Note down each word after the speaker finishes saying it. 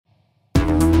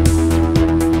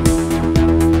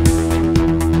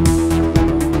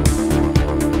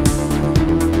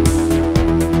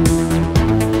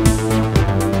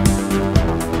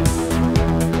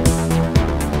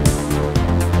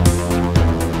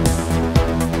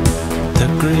The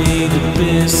great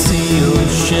abyss, the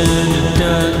ocean of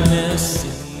darkness.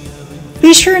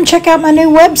 Be sure and check out my new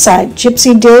website,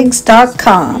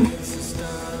 gypsydigs.com.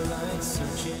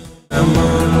 The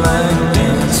moonlight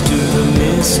dance to the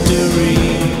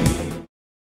mystery.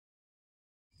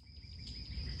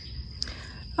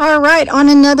 All right, on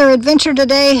another adventure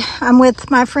today, I'm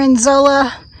with my friend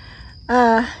Zola,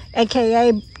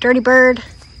 aka Dirty Bird.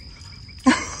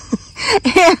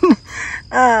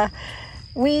 And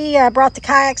we brought the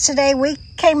kayaks today. We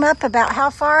came up about how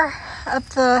far up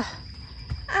the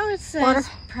I would say water? It's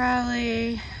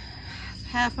probably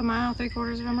half a mile,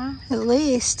 3/4 of a mile. At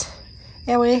least.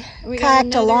 Yeah, we got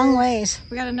kayaked a long ways.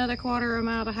 We got another 1/4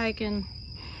 mile to hike in.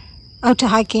 Oh, to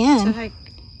hike in? To hike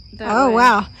that Oh, way.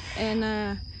 wow.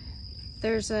 And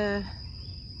there's a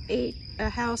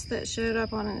house that showed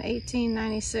up on an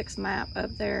 1896 map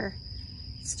up there.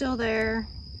 It's still there.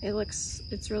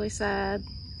 It's really sad.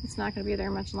 It's not going to be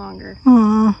there much longer.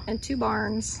 And 2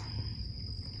 barns.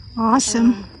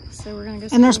 Awesome. So we're going to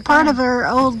go. And there's part of our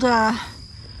old that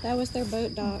was their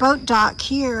boat dock. Boat dock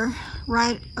here,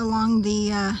 right along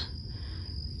the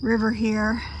river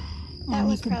here. That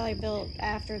was probably built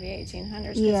after the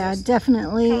 1800s. Yeah,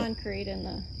 definitely. Concrete in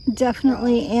the.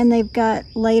 Definitely, and they've got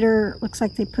later, looks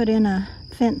like they put in a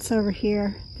fence over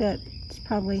here that's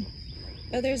probably...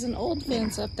 Oh, there's an old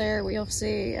fence up there we'll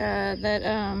see that,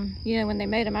 you know, when they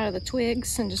made them out of the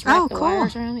twigs and just wrapped the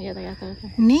wires around it. Yeah, they got that up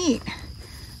there. Neat.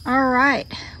 All right.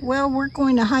 Well, we're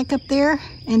going to hike up there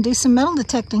and do some metal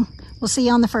detecting. We'll see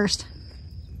you on the first.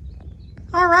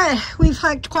 All right. We've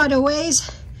hiked quite a ways.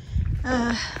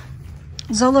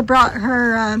 Zola brought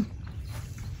her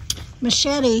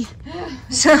machete,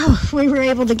 so we were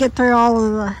able to get through all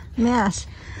of the mess.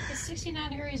 It's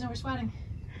 69 degrees and we're sweating.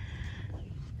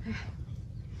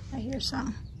 I hear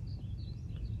something.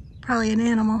 Probably an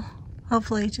animal.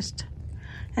 Hopefully just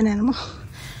an animal.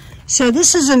 So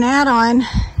this is an add-on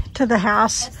to the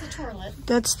house. That's the toilet.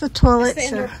 That's the toilet. It's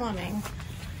the indoor plumbing.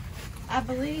 I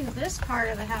believe this part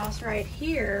of the house right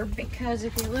here, because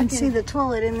if you look, you can see the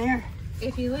toilet in there.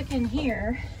 If you look in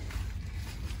here,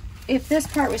 if this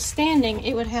part was standing,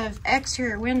 it would have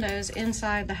exterior windows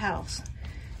inside the house.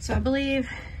 So I believe,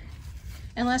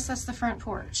 unless that's the front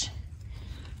porch.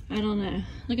 I don't know.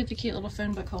 Look at the cute little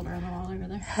phone book holder on the wall over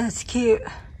there. That's cute.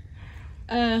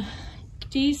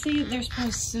 Do you see there's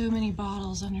probably so many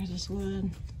bottles under this wood?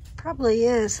 Probably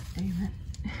is. Damn it.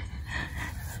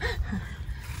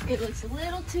 It looks a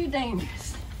little too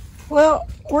dangerous. Well,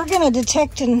 we're gonna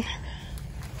detect and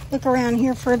look around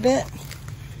here for a bit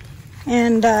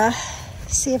and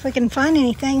see if we can find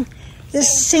anything.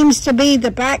 This seems to be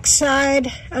the back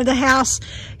side of the house.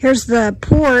 Here's the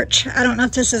porch. I don't know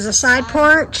if this is a side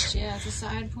porch. Yeah, it's a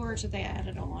side porch that they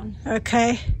added on.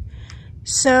 Okay.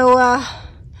 So, I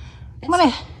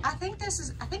think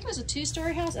it was a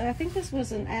 2-story house, and I think this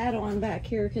was an add-on back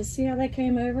here, because see how they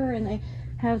came over and they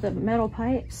have the metal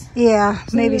pipes? Yeah,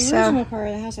 so maybe so. The original part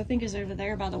of the house, I think, is over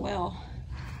there by the well.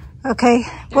 Okay,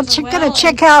 well, There's a we're gonna well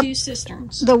check and out 2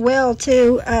 cisterns. the well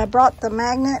too. Brought the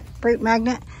magnet, brute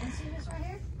magnet. And see this right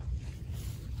here?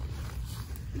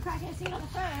 You probably can't see it on the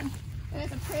phone.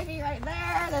 There's a privy right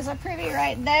there. There's a privy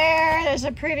right there. There's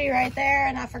a privy right there,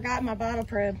 and I forgot my bottle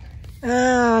probe.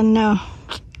 Oh no.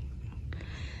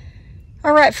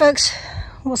 All right, folks,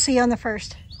 we'll see you on the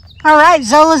first. All right,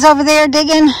 Zola's over there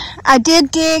digging. I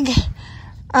did dig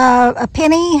a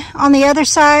penny on the other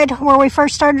side where we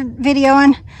first started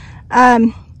videoing.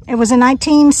 It was a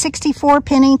 1964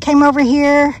 penny. Came over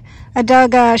here. I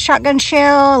dug a shotgun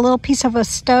shell, a little piece of a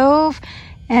stove,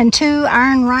 and 2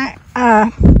 iron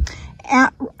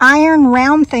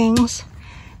round things.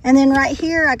 And then right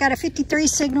here, I got a 53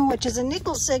 signal, which is a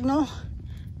nickel signal.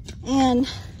 And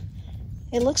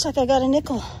it looks like I got a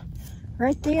nickel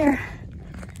right there.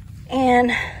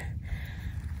 And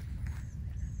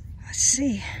let's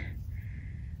see.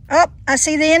 Oh, I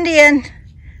see the Indian.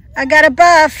 I got a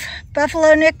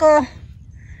buffalo nickel.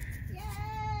 Yay!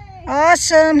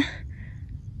 Awesome.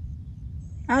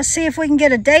 I'll see if we can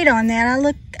get a date on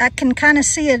that. I can kind of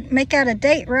see it, make out a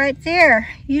date right there.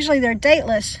 Usually they're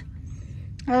dateless.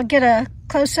 I'll get a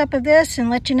close-up of this and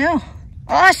let you know.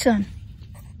 Awesome.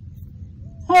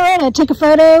 All right, I took a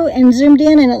photo and zoomed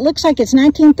in, and it looks like it's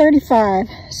 1935.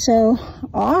 So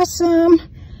awesome.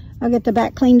 I'll get the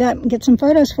back cleaned up and get some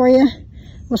photos for you.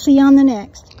 We'll see you on the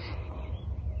next.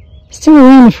 Still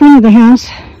around the front of the house.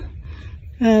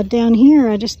 Down here,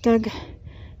 I just dug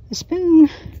a spoon.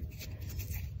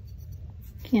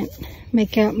 Can't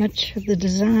make out much of the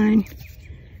design.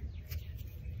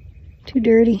 Too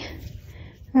dirty.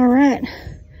 All right,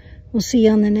 we'll see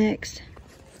you on the next.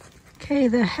 Okay,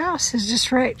 the house is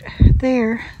just right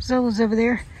there. Zola's over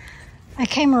there. I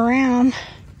came around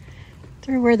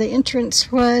through where the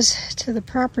entrance was to the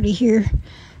property here.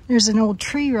 There's an old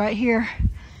tree right here.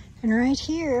 And right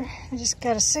here, I just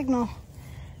got a signal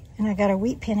and I got a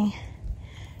wheat penny.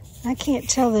 I can't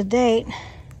tell the date,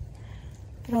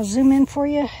 but I'll zoom in for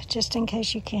you just in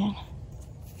case you can.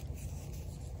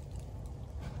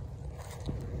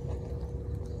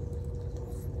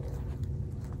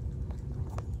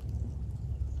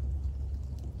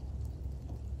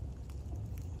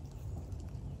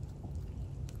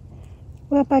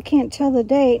 Well, I can't tell the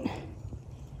date,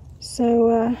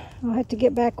 so I'll have to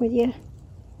get back with you.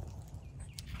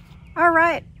 All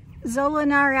right, Zola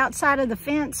and I are outside of the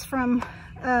fence from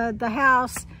the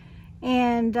house,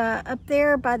 and up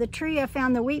there by the tree I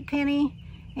found the wheat penny,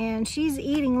 and she's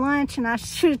eating lunch, and I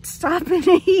should stop and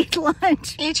eat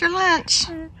lunch. Eat your lunch.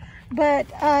 But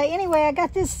anyway, I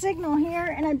got this signal here,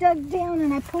 and I dug down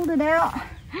and I pulled it out,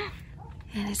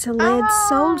 and it's a lead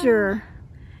soldier.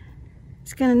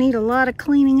 It's gonna need a lot of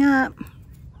cleaning up.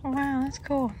 Oh, wow, that's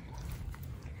cool.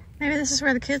 Maybe this is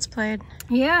where the kids played.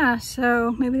 Yeah,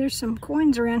 so maybe there's some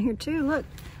coins around here too. Look,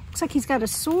 looks like he's got a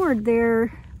sword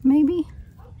there, maybe,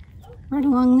 right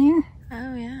along there.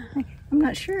 Oh, yeah. I'm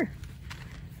not sure.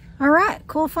 All right,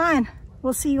 cool find.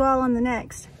 We'll see you all on the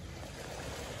next.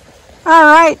 All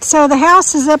right, so the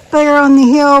house is up there on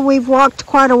the hill. We've walked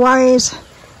quite a ways,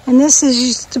 and this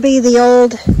used to be the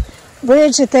old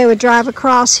bridge that they would drive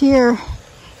across here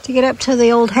to get up to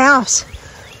the old house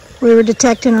we were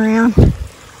detecting around.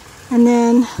 And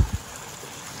then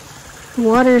the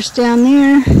water's down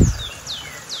there.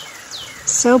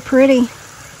 So pretty.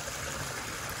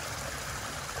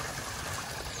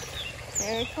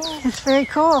 Very cool. It's very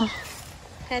cool.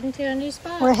 Heading to a new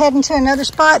spot. We're heading to another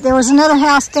spot. There was another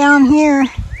house down here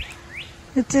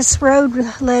that this road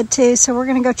led to, so we're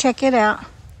gonna go check it out.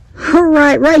 All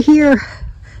right here.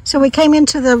 So we came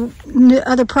into the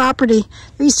other property.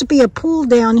 There used to be a pool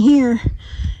down here,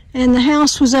 and the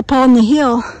house was up on the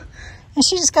hill. And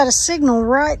she just got a signal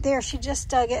right there. She just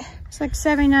dug it. It's like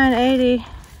 79.80.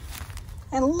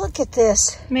 And look at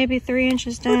this. Maybe 3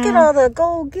 inches down. Look at all the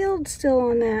gold gild still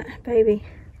on that, baby.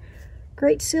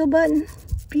 Great seal button.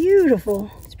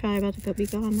 Beautiful. It's probably about to be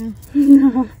gone now.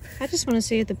 No. I just want to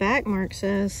see what the back mark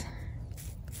says.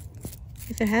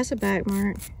 If it has a back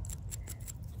mark.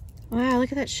 Wow,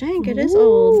 look at that shank. It is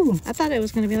old. I thought it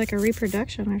was going to be like a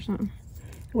reproduction or something.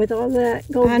 With all that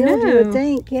gold gild, you would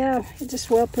think, yeah, it's just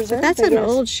well preserved. But that's an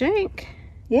old shank.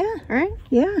 Yeah. Right?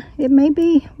 Yeah, it may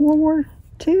be World War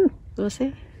II. We'll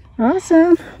see.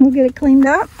 Awesome. We'll get it cleaned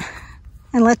up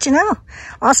and let you know.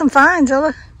 Awesome find,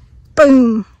 Zola.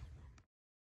 Boom.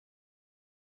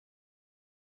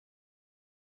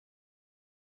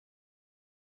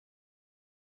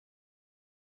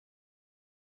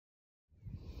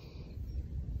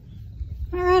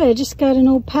 All right, I just got an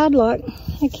old padlock.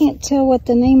 I can't tell what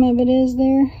the name of it is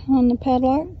there on the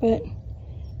padlock, but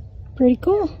pretty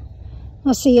cool.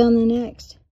 I'll see you on the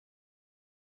next.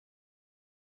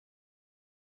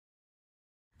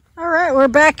 All right, we're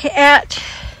back at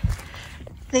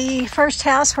the first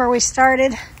house where we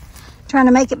started, trying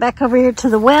to make it back over here to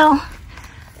the well.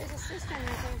 There's a cistern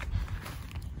right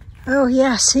there. Oh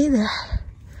yeah, see the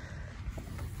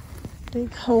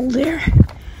big hole there.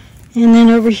 And then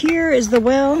over here is the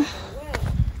well.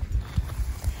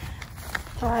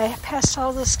 I passed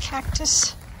all this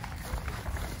cactus.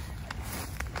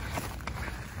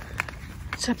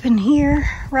 It's up in here,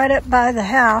 right up by the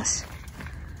house.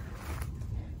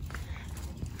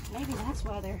 Maybe that's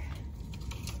why the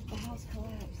house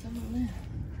collapsed. I don't know.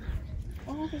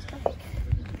 Oh, there's back.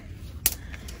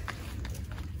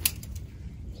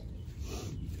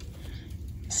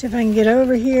 See if I can get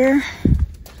over here.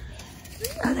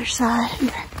 Other side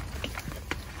here.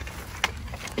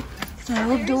 The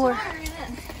old door.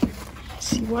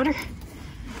 See water?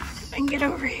 I can get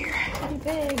over here. Pretty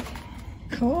big.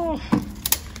 Cool.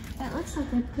 That looks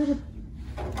like they put a...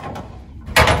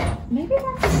 Maybe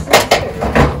that's a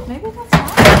sister. Maybe that's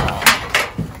not.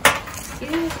 You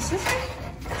think it's a sister?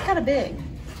 It's kind of big.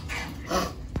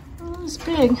 Oh, it's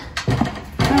big.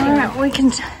 Alright, we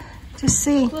can just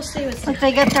see. We'll see what's Look,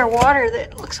 they got their water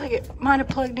that looks like it might have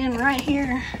plugged in right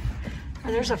here.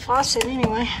 Or there's a faucet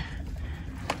anyway.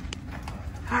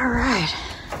 Alright.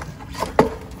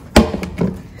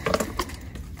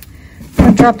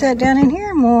 I'll drop that down in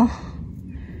here and we'll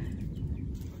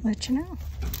let you know.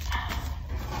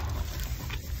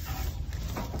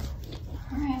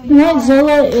 Alright,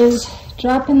 Zola is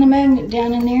dropping the magnet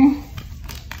down in there.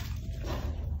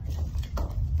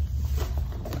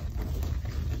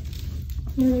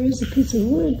 No, there there's a piece of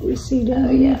wood we see down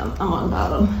Oh yeah, I'm on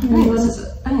bottom. I think this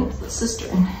is the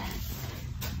cistern.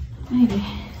 Maybe.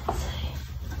 Let's see.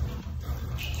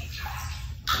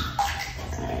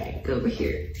 Alright, go over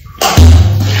here.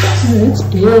 Oh, it's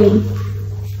big.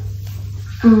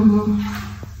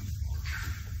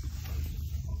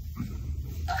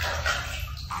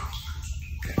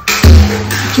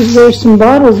 There's some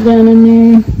bottles down in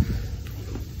there.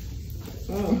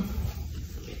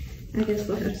 I guess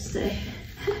we'll have to stay.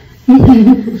 You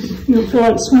don't feel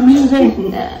like swimming today?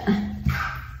 Nah.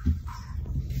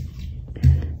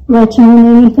 Watching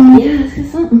anything? Yeah, let's get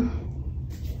something.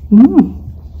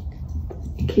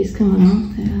 It keeps coming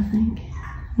off there, I think.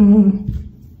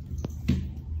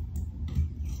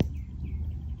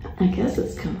 I guess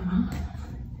it's coming off.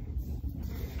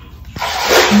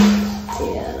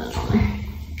 Yeah, I don't know.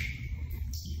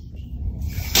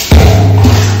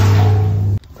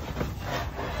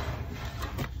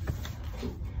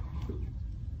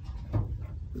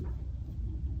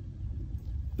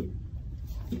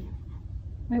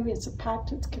 Maybe it's a pipe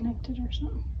that's connected or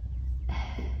something.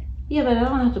 Yeah, but I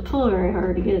don't have to pull very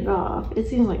hard to get it off. It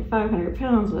seems like 500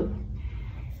 pounds would.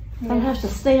 Yeah. I'd have to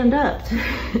stand up.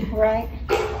 Right.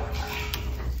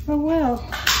 Oh well.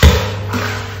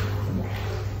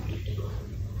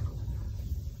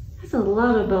 That's a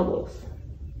lot of bubbles.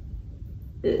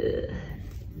 Ugh.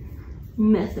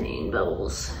 Methane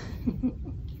bubbles.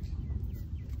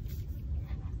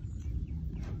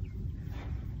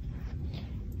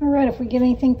 All right, if we get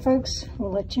anything, folks, we'll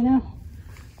let you know.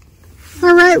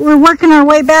 All right, we're working our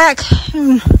way back,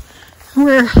 and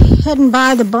we're heading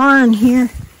by the barn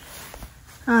here.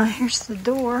 Here's the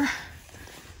door.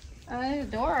 Oh, there's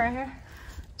a door right here.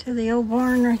 To the old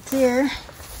barn right there.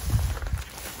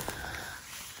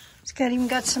 It's even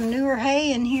got some newer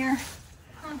hay in here.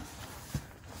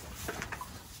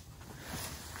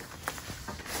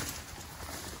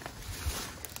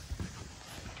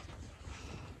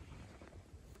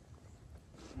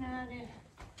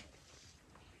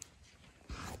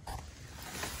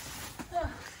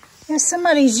 Yeah,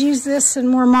 somebody's used this in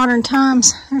more modern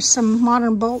times. There's some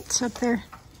modern bolts up there.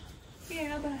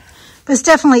 Yeah, but it's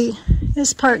definitely,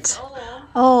 this part's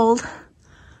old,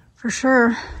 for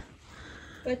sure.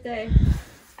 But they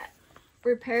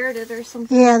repaired it or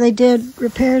something. Yeah, they did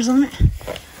repairs on it.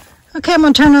 Okay, I'm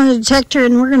going to turn on the detector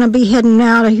and we're going to be heading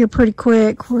out of here pretty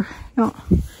quick. We don't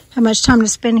have much time to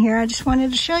spend here. I just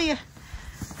wanted to show you.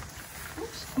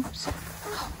 Oops, oops.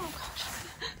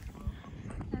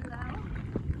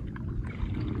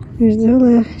 There's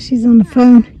Zola. She's on the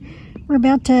phone. We're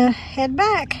about to head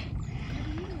back.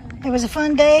 It was a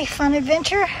fun day, fun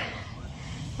adventure,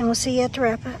 and we'll see you at the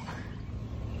wrap-up.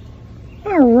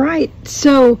 All right,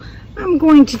 so I'm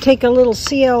going to take a little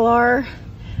CLR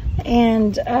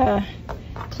and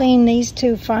clean these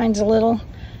two finds a little.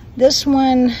 This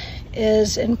one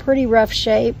is in pretty rough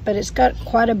shape, but it's got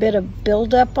quite a bit of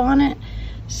buildup on it.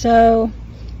 So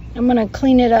I'm going to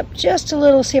clean it up just a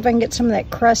little, see if I can get some of that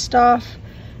crust off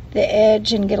the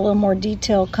edge and get a little more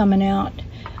detail coming out.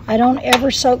 I don't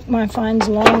ever soak my finds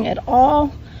long at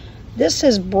all. This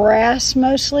is brass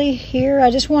mostly here.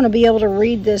 I just want to be able to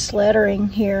read this lettering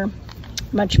here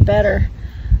much better.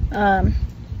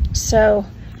 So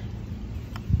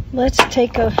let's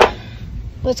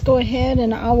go ahead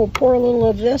and I will pour a little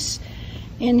of this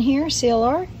in here,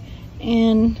 CLR,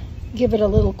 and give it a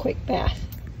little quick bath.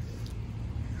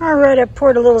 All right, I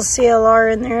poured a little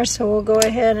CLR in there, so we'll go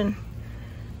ahead and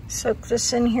soak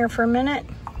this in here for a minute.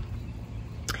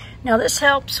 Now this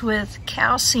helps with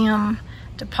calcium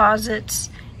deposits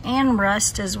and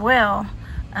rust as well,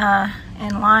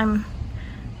 and lime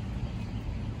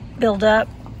buildup.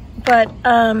 But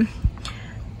the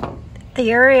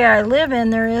area I live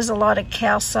in, there is a lot of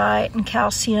calcite and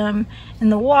calcium in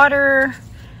the water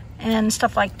and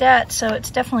stuff like that, so it's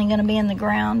definitely going to be in the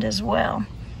ground as well.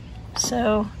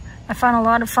 So I find a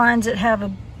lot of finds that have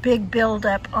a big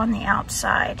buildup on the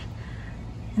outside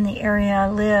in the area I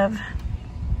live.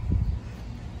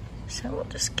 So we'll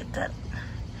just get that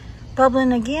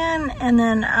bubbling again, and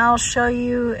then I'll show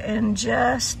you in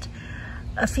just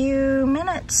a few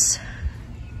minutes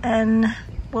and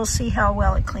we'll see how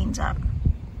well it cleans up.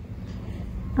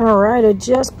 All right, I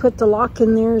just put the lock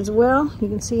in there as well. You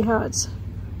can see how it's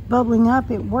bubbling up.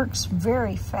 It works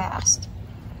very fast.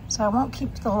 So I won't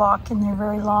keep the lock in there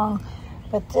very long,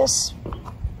 but this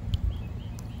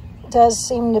does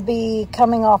seem to be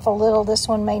coming off a little. This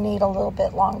one may need a little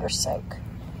bit longer soak.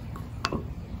 I'll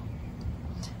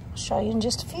show you in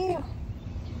just a few.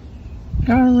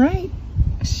 All right,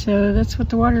 so that's what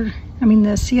the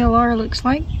CLR looks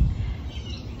like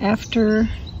after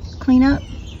cleanup.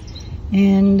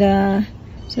 And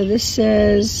So this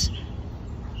says,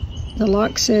 the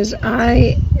lock says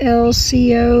ILCO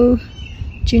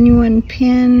genuine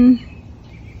pin.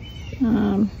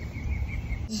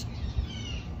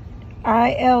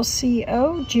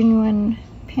 ILCO genuine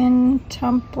pin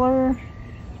tumbler,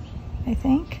 I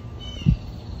think.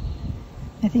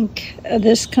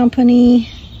 This company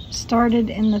started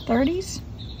in the 30s,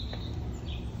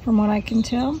 from what I can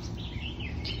tell.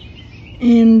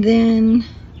 And then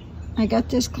I got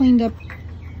this cleaned up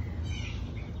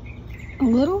a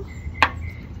little.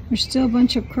 There's still a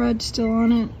bunch of crud still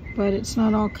on it, but it's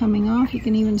not all coming off. You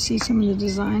can even see some of the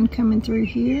design coming through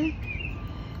here.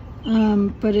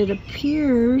 But it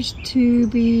appears to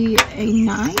be a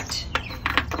knight.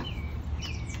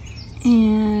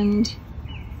 And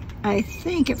I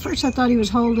think at first I thought he was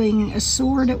holding a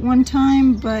sword at one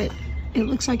time, but it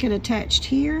looks like it attached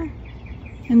here.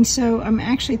 And so I'm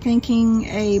actually thinking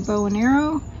a bow and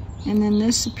arrow, and then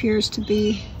this appears to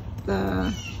be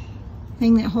the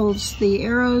thing that holds the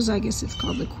arrows. I guess it's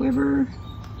called the quiver.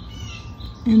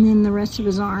 And then the rest of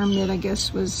his arm that I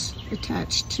guess was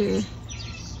attached to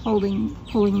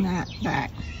pulling that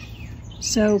back.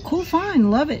 So cool find,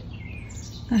 love it.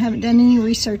 I haven't done any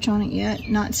research on it yet,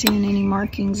 not seeing any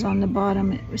markings on the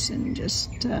bottom. It was in just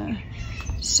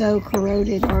so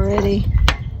corroded already.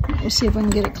 We'll see if I can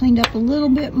get it cleaned up a little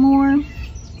bit more.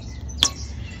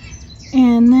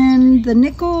 And then the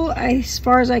nickel, as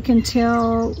far as I can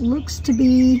tell, looks to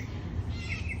be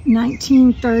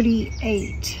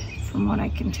 1938 from what I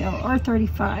can tell, or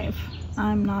 35.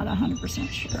 I'm not 100%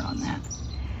 sure on that.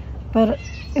 But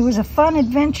it was a fun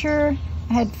adventure.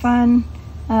 I had fun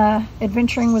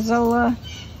adventuring with Zola,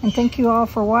 and thank you all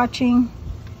for watching.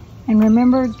 And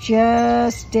remember,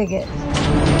 just dig it.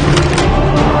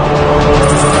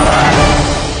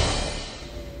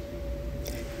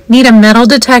 Need a metal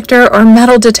detector or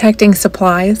metal detecting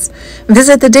supplies?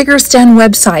 Visit the Digger's Den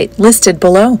website listed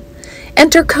below.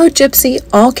 Enter code GYPSY,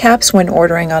 all caps, when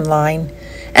ordering online.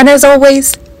 And as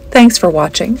always, thanks for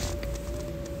watching.